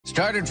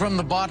Started from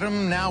the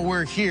bottom, now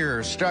we're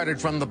here. Started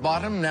from the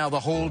bottom, now the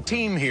whole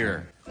team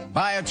here.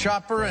 Buy a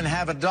chopper and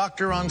have a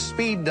doctor on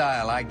speed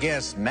dial, I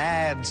guess.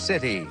 Mad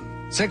City.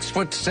 6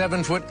 foot,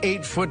 7 foot,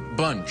 8 foot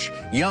bunch.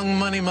 Young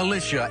money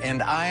militia,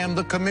 and I am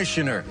the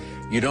commissioner.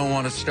 You don't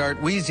want to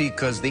start wheezy,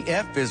 cause the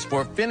F is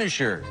for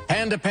finisher.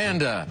 Panda,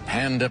 panda,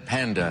 panda,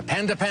 panda,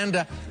 panda,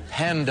 panda,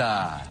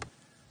 panda.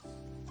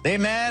 They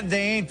mad,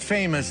 they ain't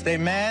famous. They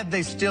mad,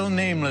 they still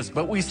nameless.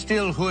 But we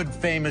still hood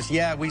famous.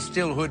 Yeah, we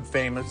still hood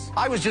famous.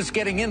 I was just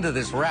getting into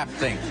this rap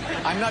thing.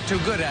 I'm not too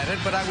good at it,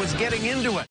 but I was getting into it.